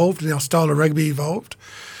we evolved, and our style of rugby evolved.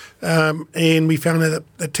 And we found out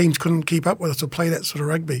that teams couldn't keep up with us or play that sort of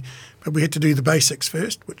rugby. But we had to do the basics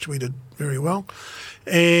first, which we did very well.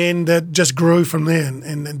 And that just grew from there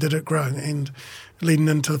and did it grow. And leading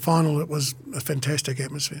into the final, it was a fantastic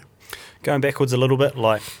atmosphere. Going backwards a little bit,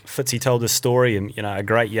 Fitzy told this story, and a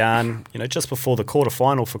great yarn. Just before the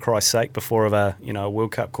quarterfinal, for Christ's sake, before a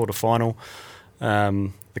World Cup quarterfinal,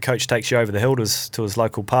 the coach takes you over the hill to his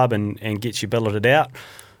local pub and gets you billeted out.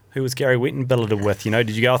 Who was Gary Wheaton billeted with? Did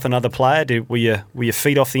you go with another player? Were your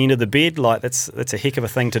feet off the end of the bed? That's a heck of a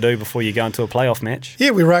thing to do before you go into a playoff match.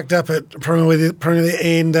 Yeah, we rocked up at Premier,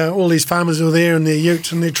 and all these farmers were there in their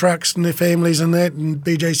utes and their trucks and their families and that. And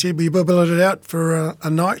BJ said we were billeted out for a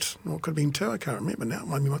night, or it could have been 2. I can't remember now. It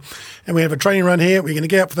might be 1. And we have a training run here. We're going to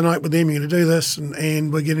go out for the night with them. You're going to do this,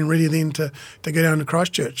 and we're getting ready then to go down to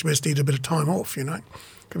Christchurch. We just need a bit of time off. Could have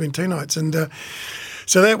been 2 nights, and.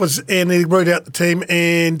 So that was, and he wrote out the team,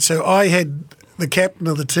 and so I had the captain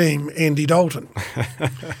of the team, Andy Dalton.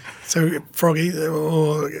 So Froggy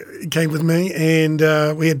came with me, and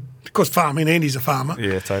we had, of course, farming. Andy's a farmer.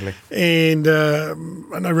 Yeah, totally. And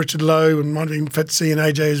I know Richard Lowe and might have been Fitzy and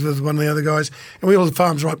AJ was one of the other guys, and we all the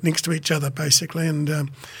farms right next to each other, basically, and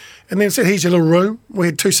then said, here's your little room. We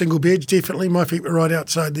had 2 single beds, definitely. My feet were right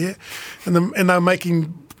outside there, and they were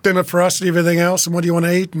making dinner for us and everything else, and what do you want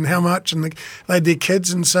to eat and how much, and they had their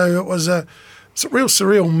kids, and so it was it's a real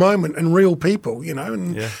surreal moment and real people,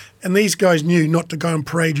 and these guys knew not to go and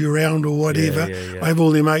parade you around or whatever. I have all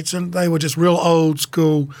their mates, and they were just real old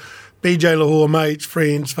school BJ Lahore mates,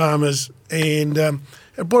 friends, farmers, and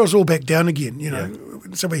it brought us all back down again,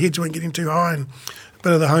 so our heads weren't getting too high, and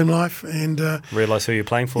bit of the home life, and realise who you're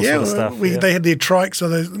playing for, sort of stuff. They had their trikes, so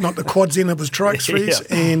not the quads in, it was trikes threes,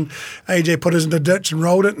 and AJ put us in the ditch and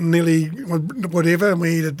rolled it, and nearly whatever, and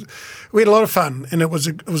we had a lot of fun, and it was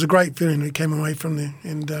a great feeling. We came away from there,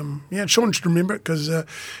 and Sean should remember it because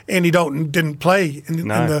Andy Dalton didn't play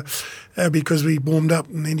because we warmed up,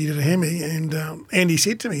 and Andy did a hammy, and Andy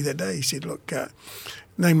said to me that day, he said, "Look,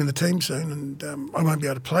 naming the team soon, and I won't be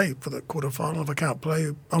able to play for the quarterfinal. If I can't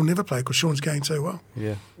play, I'll never play because Sean's going so well."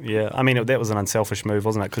 Yeah. I mean, that was an unselfish move,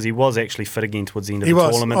 wasn't it? Because he was actually fit again towards the end of the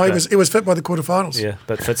tournament. He was fit by the quarterfinals. Yeah,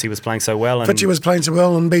 but Fitzy was playing so well. Fitzy was playing so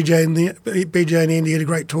well, and BJ and Andy had a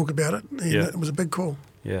great talk about it, and it was a big call.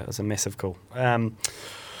 Yeah, it was a massive call.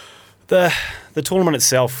 The tournament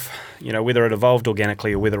itself, whether it evolved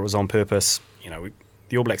organically or whether it was on purpose,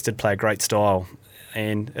 the All Blacks did play a great style,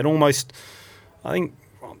 and it almost, I think,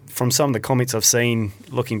 from some of the comments I've seen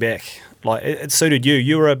looking back, like it suited you.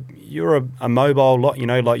 You were a mobile lock,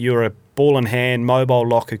 like you were a ball in hand mobile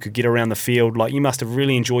lock who could get around the field. Like you must have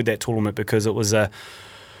really enjoyed that tournament because it was the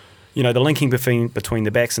linking between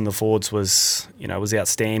the backs and the forwards was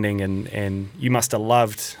outstanding, and you must have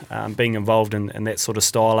loved being involved in that sort of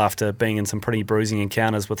style after being in some pretty bruising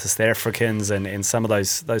encounters with the South Africans, and some of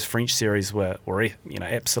those French series were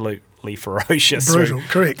absolutely ferocious,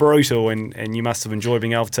 brutal, and you must have enjoyed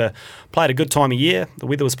being able to play at a good time of year. The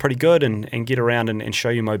weather was pretty good, and get around and show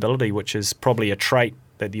your mobility, which is probably a trait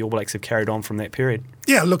that the All Blacks have carried on from that period.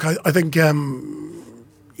 Yeah, look, I think I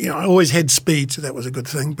always had speed, so that was a good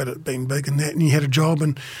thing, but it being big and that, and you had a job,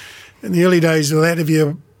 and in the early days of that, if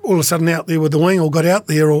you all of a sudden out there with the wing or got out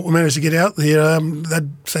there or managed to get out there, they'd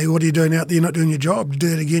say, "What are you doing out there? You're not doing your job. You do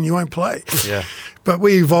that again, you won't play." Yeah. But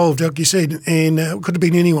we evolved, like you said, and it could have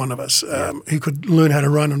been any one of us who could learn how to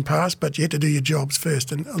run and pass, but you had to do your jobs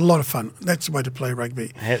first, and a lot of fun. That's the way to play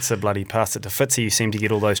rugby. Hats a bloody pass it to Fitzy. He seemed to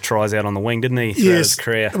get all those tries out on the wing, didn't he, throughout his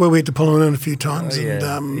career? Well, we had to pull him in a few times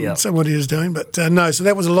and so what he was doing. But no, so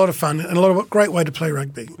that was a lot of fun and a great way to play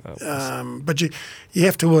rugby. But you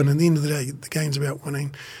have to win. At the end of the day, the game's about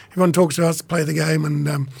winning. Everyone talks about us to play the game and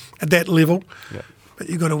at that level, but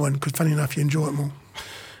you've got to win because, funny enough, you enjoy it more.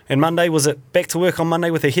 And Monday, was it back to work on Monday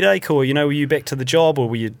with a headache, or were you back to the job,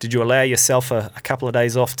 or did you allow yourself a couple of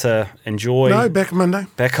days off to enjoy? No, back on Monday.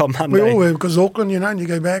 Back on Monday. We all were because Auckland, and you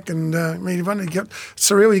go back and meet everyone. It's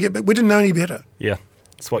surreal. You get back. We didn't know any better. Yeah,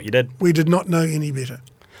 that's what you did. We did not know any better.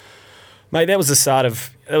 Mate, that was the start of.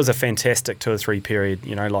 That was a fantastic 2 or 3 period.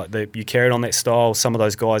 You carried on that style. Some of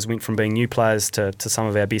those guys went from being new players to some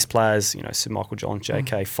of our best players. Sir Michael John,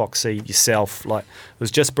 JK, Foxy, yourself. Like, it was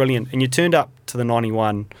just brilliant. And you turned up to the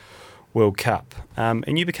 91 World Cup,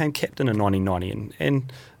 and you became captain in 1990,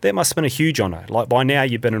 and that must have been a huge honour. Like, by now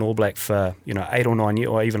you've been an All Black for 8 or 9 years,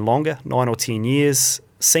 or even longer, 9 or 10 years.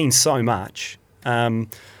 Seen so much.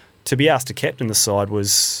 To be asked to captain the side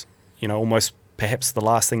was, almost perhaps the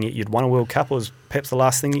last thing you'd won a World Cup, or was perhaps the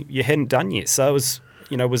last thing you hadn't done yet. So it was,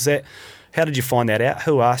 was that? How did you find that out?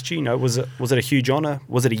 Who asked you? Was it a huge honour?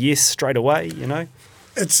 Was it a yes straight away?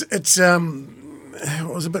 It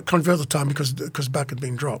was a bit controversial at the time because Buck had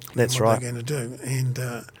been dropped. That's what right. They were going to do,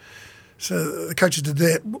 and so the coaches did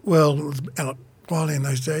that. Well, it was Alec Wiley in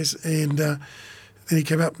those days, and then he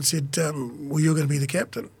came up and said, "Well, you're going to be the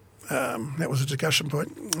captain." That was a discussion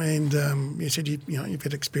point, and he said, "You've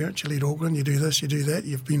had experience. You lead Auckland. You do this. You do that.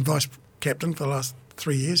 You've been vice captain for the last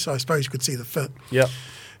 3 years, so I suppose you could see the fit." Yeah,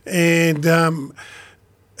 and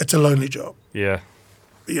it's a lonely job. Yeah.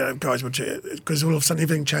 Guys would say, because all of a sudden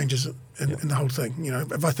everything changes in the whole thing.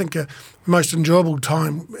 If I think the most enjoyable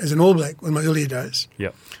time as an All Black in my earlier days,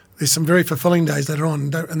 there's some very fulfilling days later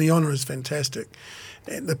on, and the honour is fantastic.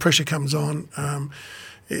 And the pressure comes on.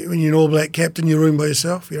 When you're an All Black captain, you're room by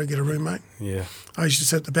yourself. You don't get a roommate. Yeah. I used to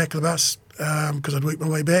sit at the back of the bus because I'd worked my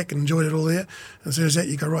way back and enjoyed it all there. And as soon as that,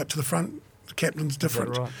 you go right to the front. The captain's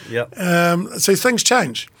different. Right? Yep. So things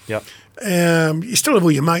change. Yep. You still have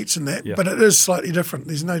all your mates and that, Yep. but it is slightly different.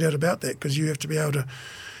 There's no doubt about that because you have to be able to.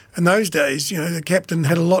 In those days, the captain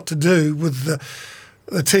had a lot to do with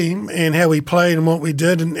the team and how we played and what we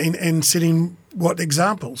did and setting what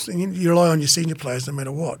examples. And you rely on your senior players no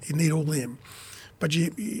matter what. You need all them. But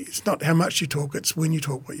it's not how much you talk, it's when you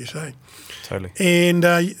talk what you say. Totally. And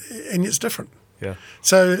it's different. Yeah.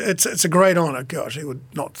 So it's a great honour. Gosh, you would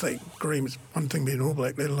not think Graham is one thing being All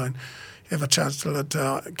Black, let alone have a chance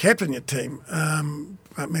to captain your team.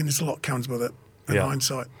 But man, there's a lot comes with it in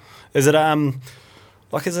hindsight. Is it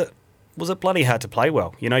was it bloody hard to play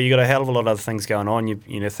well? You got a hell of a lot of other things going on.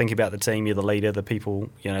 You think about the team, you're the leader, the people,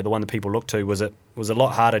 the one that people look to. Was it a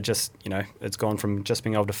lot harder? Just it's gone from just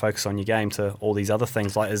being able to focus on your game to all these other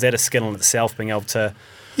things. Like, is that a skill in itself, being able to?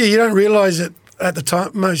 Yeah, you don't realise it At the time,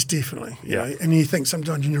 most definitely. You know, and you think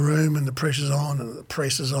sometimes in your room and the pressure's on and the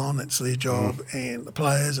press is on, it's their job, and the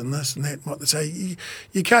players and this and that and what they say.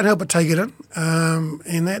 You can't help but take it in, and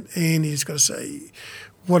you just got to say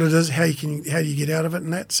what it is, how do you get out of it,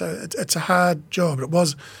 and that. So it's a hard job. It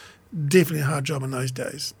was definitely a hard job in those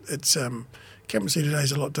days. It's captaincy today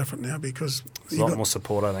is a lot different now because there's a lot more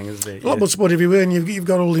support, I think, isn't there? A lot more support everywhere, and you've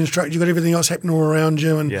got all the instructions, you've got everything else happening all around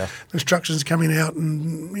you, and instructions coming out.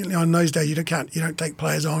 And you know, in those days, you don't take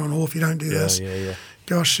players on and off. You don't do this.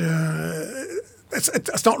 Gosh,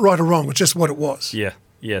 it's not right or wrong. It's just what it was. Yeah,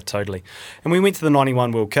 totally. And we went to the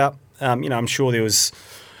 '91 World Cup. You know, I'm sure there was.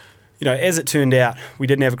 You know, as it turned out, we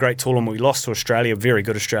didn't have a great tournament. We lost to Australia, a very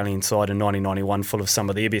good Australian side in 1991, full of some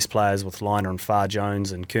of their best players with Liner and Farr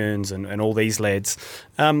Jones and Kearns and all these lads.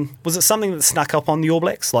 Was it something that snuck up on the All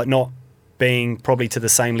Blacks, like not being probably to the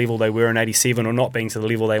same level they were in 87 or not being to the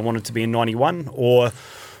level they wanted to be in 91? Or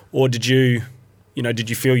did you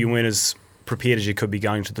feel you weren't as prepared as you could be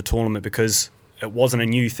going to the tournament because it wasn't a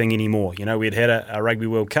new thing anymore? You know, we'd had a Rugby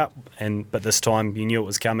World Cup, but this time you knew it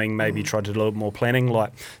was coming, maybe tried to do a little more planning.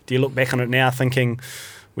 Like, do you look back on it now thinking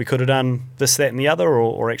we could have done this, that and the other,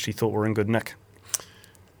 or actually thought we're in good nick?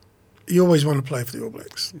 You always want to play for the All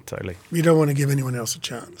Blacks. Totally. You don't want to give anyone else a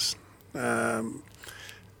chance.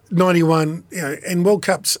 91, you know, and World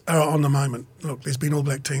Cups are on the moment. Look, there's been All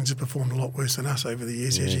Black teams that performed a lot worse than us over the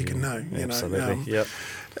years, as you can know. Absolutely,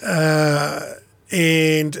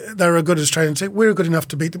 and they were a good Australian team. We were good enough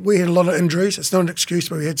to beat them. We had a lot of injuries. It's not an excuse,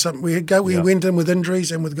 but we had something. We went in with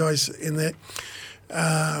injuries and with guys in that.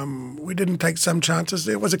 We didn't take some chances.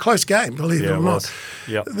 It was a close game, believe it or not.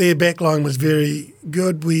 Their back line was very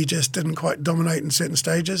good. We just didn't quite dominate in certain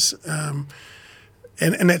stages. And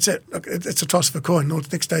that's it. Look, it's a toss of a coin.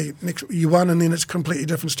 Next day, you won, and then it's a completely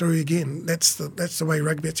different story again. That's the way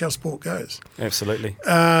rugby. That's how sport goes. Absolutely.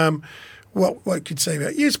 What could say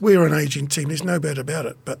about? Yes, we're an ageing team. There's no doubt about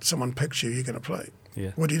it. But someone picks you, you're going to play.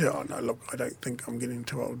 Yeah. What do you do? Oh no, look, I don't think I'm getting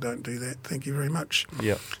too old. Don't do that. Thank you very much.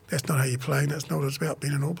 Yeah. That's not how you play. That's not what it's about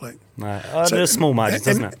being an All Black. No, there's small margins,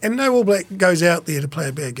 isn't it? And no All Black goes out there to play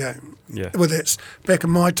a bad game. Yeah. Whether it's back in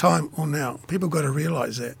my time or now, people got to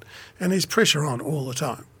realise that. And there's pressure on all the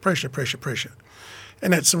time. Pressure.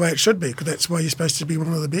 And that's the way it should be, because that's why you're supposed to be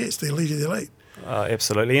one of the best, the elite of the elite.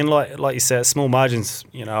 Absolutely, and like you said, small margins.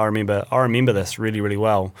 You know, I remember this really, really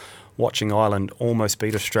well. Watching Ireland almost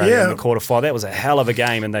beat Australia in the quarterfinal. That was a hell of a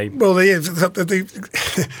game, and the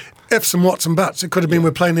ifs and whats and buts. It could have been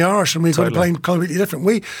we're playing the Irish, and we could have played completely different.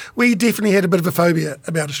 We definitely had a bit of a phobia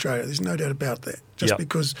about Australia. There's no doubt about that. Just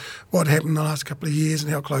because what happened in the last couple of years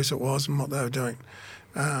and how close it was and what they were doing.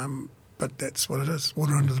 But that's what it is.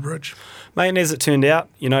 Water under the bridge. Mate, and as it turned out,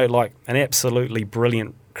 you know, like an absolutely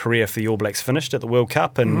brilliant career for the All Blacks finished at the World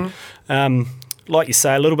Cup, and like you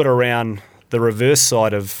say, a little bit around the reverse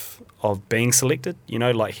side of being selected. You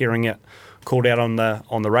know, like hearing it called out on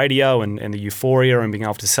the radio and the euphoria and being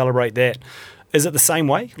able to celebrate that. Is it the same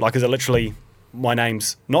way? Like, is it literally my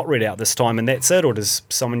name's not read out this time and that's it, or does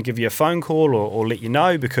someone give you a phone call or let you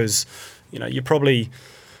know? Because you know, you probably,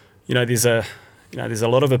 you know, there's a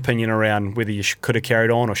lot of opinion around whether you could have carried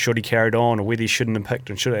on or should have carried on, or whether you shouldn't have picked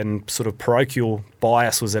and sort of parochial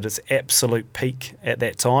bias was at its absolute peak at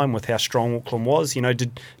that time with how strong Auckland was. You know,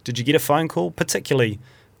 did you get a phone call, particularly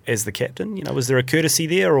as the captain? You know, was there a courtesy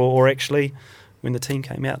there, or actually when the team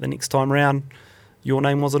came out the next time round, your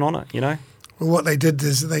name wasn't on it, you know? Well, what they did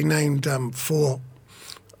is they named 4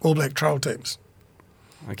 All Black trial teams.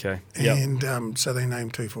 Okay. And so they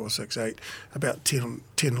named 2, 4, 6, 8, about 10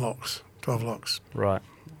 locks. 12 locks. Right.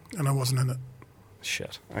 And I wasn't in it.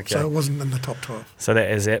 Shit. Okay. So it wasn't in the top 12. So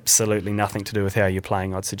that has absolutely nothing to do with how you're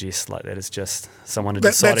playing, I'd suggest. Like, that is just someone who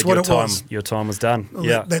decided your time was done.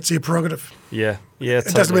 Well, that's their prerogative. Yeah.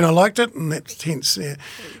 It doesn't mean I liked it, and that's hence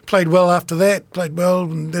played well after that. Played well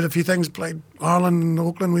and did a few things. Played Ireland and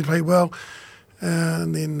Auckland. We played well.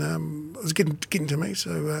 And then it was getting to me,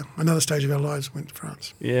 so another stage of our lives went to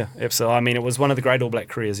France. Yeah, absolutely. I mean, it was one of the great All Black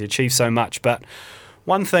careers. He achieved so much, but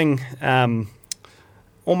one thing,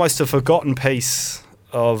 almost a forgotten piece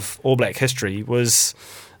of All Black history was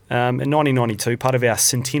in 1992, part of our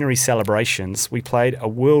centenary celebrations, we played a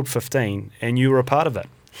World 15, and you were a part of it.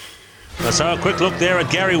 So a quick look there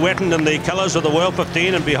at Gary Wetton in the colours of the World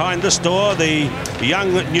 15, and behind this door the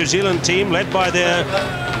young New Zealand team led by their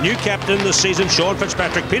new captain this season, Sean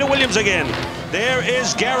Fitzpatrick. Peter Williams again. There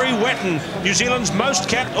is Gary Wetton, New Zealand's most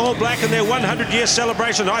capped All Black in their 100-year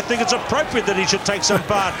celebration. I think it's appropriate that he should take some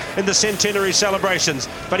part in the centenary celebrations,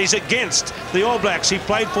 but he's against the All Blacks he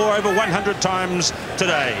played for over 100 times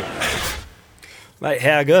today. Mate,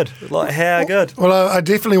 how good? Like, how good? Well, I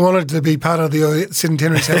definitely wanted to be part of the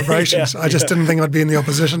centenary celebrations. I just didn't think I'd be in the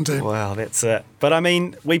opposition team. Wow, that's it. But I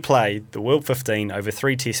mean, we played the World 15 over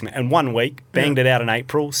 3 tests in 1 week, banged it out in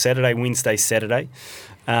April, Saturday, Wednesday, Saturday.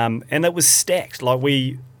 And it was stacked. Like,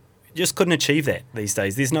 we just couldn't achieve that these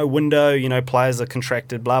days. There's no window, players are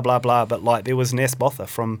contracted, blah, blah, blah. But, like, there was Nas Botha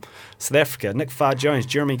from South Africa, Nick Farr-Jones,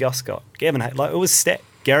 Jeremy Guscott, Gavin Hay. Like, it was stacked.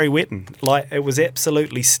 Gary Wetton. Like, it was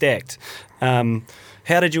absolutely stacked.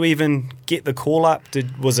 How did you even get the call up?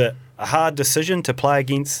 Was it a hard decision to play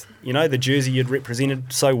against, the jersey you'd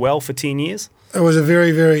represented so well for 10 years? It was a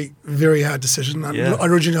very, very, very hard decision. Yeah.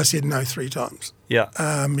 Originally, I said no 3 times. Yeah.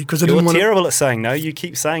 Because I didn't want terrible at saying no. You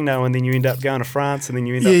keep saying no, and then you end up going to France, and then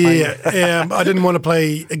you end up playing. Yeah. I didn't want to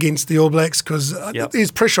play against the All Blacks because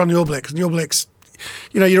there's pressure on the All Blacks. And the All Blacks,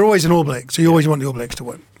 you're always an All Black, so you always want the All Blacks to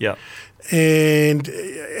win. Yeah. And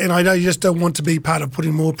I know you just don't want to be part of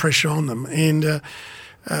putting more pressure on them. And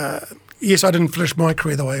yes, I didn't finish my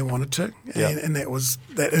career the way I wanted to, and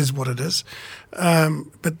that is what it is.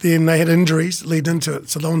 But then they had injuries lead into it.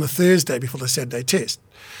 So on the Thursday before the Saturday test,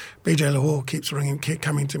 BJ Lahore kept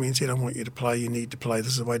coming to me and said, "I want you to play. You need to play.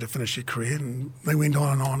 This is the way to finish your career." And they went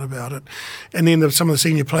on and on about it. And then some of the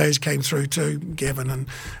senior players came through too, Gavin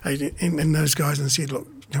and those guys, and said, "Look,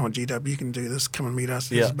 come on, GW, you can do this. Come and meet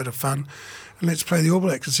us. It's a bit of fun, and let's play the All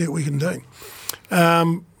Blacks and see what we can do."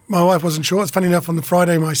 My wife wasn't sure. It's funny enough, on the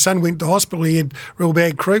Friday, my son went to hospital. He had real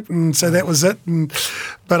bad croup, and so that was it.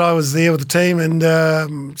 But I was there with the team,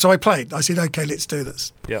 and so I played. I said, "Okay, let's do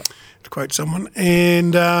this." Yeah. To quote someone.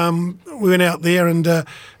 And we went out there, and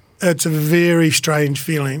it's a very strange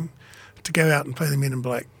feeling to go out and play the men in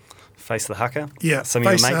black. Face the haka? Yeah. Some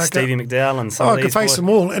of your mates, Stevie McDowell and some of these I could face boys. them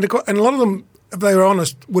all. And a lot of them, if they were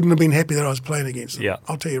honest, wouldn't have been happy that I was playing against them. Yeah.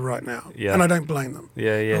 I'll tell you right now. Yeah. And I don't blame them.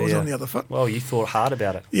 Yeah. I was on the other foot. Well, you thought hard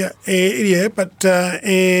about it. Yeah, but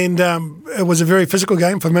it was a very physical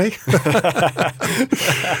game for me,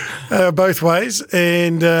 both ways,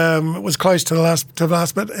 and it was close to the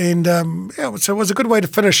last bit, and so it was a good way to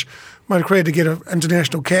finish my career, to get an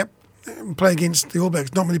international cap and play against the All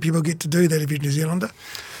Blacks. Not many people get to do that if you're a New Zealander,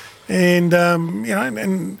 and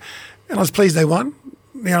and I was pleased they won.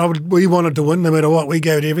 We wanted to win no matter what. We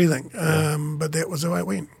gave it everything, but that was the way it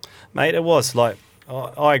went. Mate, it was. Like,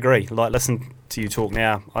 I agree. Like, listen to you talk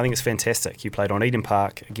now. I think it's fantastic. You played on Eden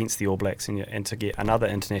Park against the All Blacks and to get another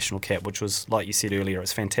international cap, which was, like you said earlier,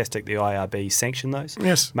 it's fantastic the IRB sanctioned those.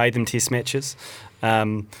 Yes. Made them test matches.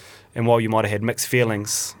 And while you might have had mixed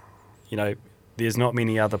feelings, there's not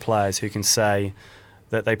many other players who can say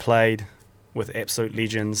that they played with absolute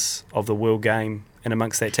legends of the world game and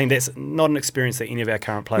amongst that team. That's not an experience that any of our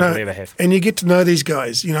current players will ever have. And you get to know these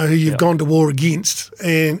guys, who you've gone to war against,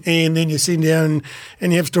 and then you sit down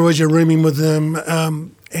and you have stories, you're rooming with them,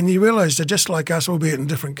 and you realise they're just like us, albeit in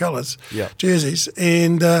different colours, jerseys,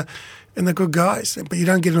 and they're good guys. But you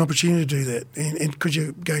don't get an opportunity to do that, and because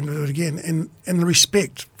you're going to do it again. And the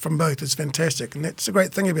respect from both is fantastic, and that's the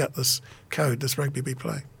great thing about this code, this rugby we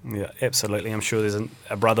play. Yeah, absolutely. I'm sure there's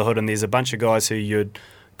a brotherhood, and there's a bunch of guys who you'd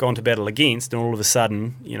gone to battle against, and all of a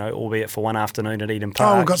sudden, albeit for one afternoon at Eden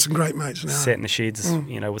Park. Oh, we've got some great mates now. Sat in the sheds,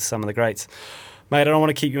 with some of the greats. Mate, I don't want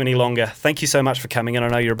to keep you any longer. Thank you so much for coming in. I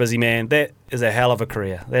know you're a busy man. That is a hell of a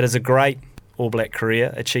career. That is a great All Black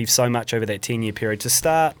career. Achieved so much over that 10-year period. To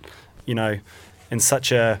start, in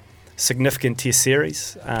such a significant Test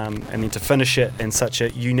series, and then to finish it in such a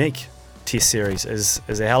unique Test series is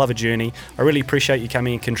a hell of a journey. I really appreciate you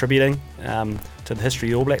coming and contributing to the history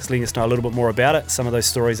of the All Blacks, letting us know a little bit more about it. Some of those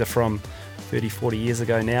stories are from 30, 40 years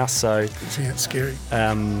ago now, so it's scary.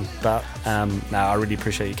 But I really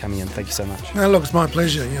appreciate you coming in. Thank you so much. No, look, it's my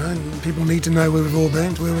pleasure. And people need to know where we've all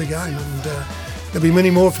been, where we're going, and there'll be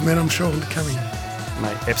many more from that, I'm sure, coming.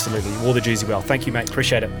 Mate, absolutely. Wore the jersey well. Thank you, mate.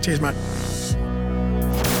 Appreciate it. Cheers, mate.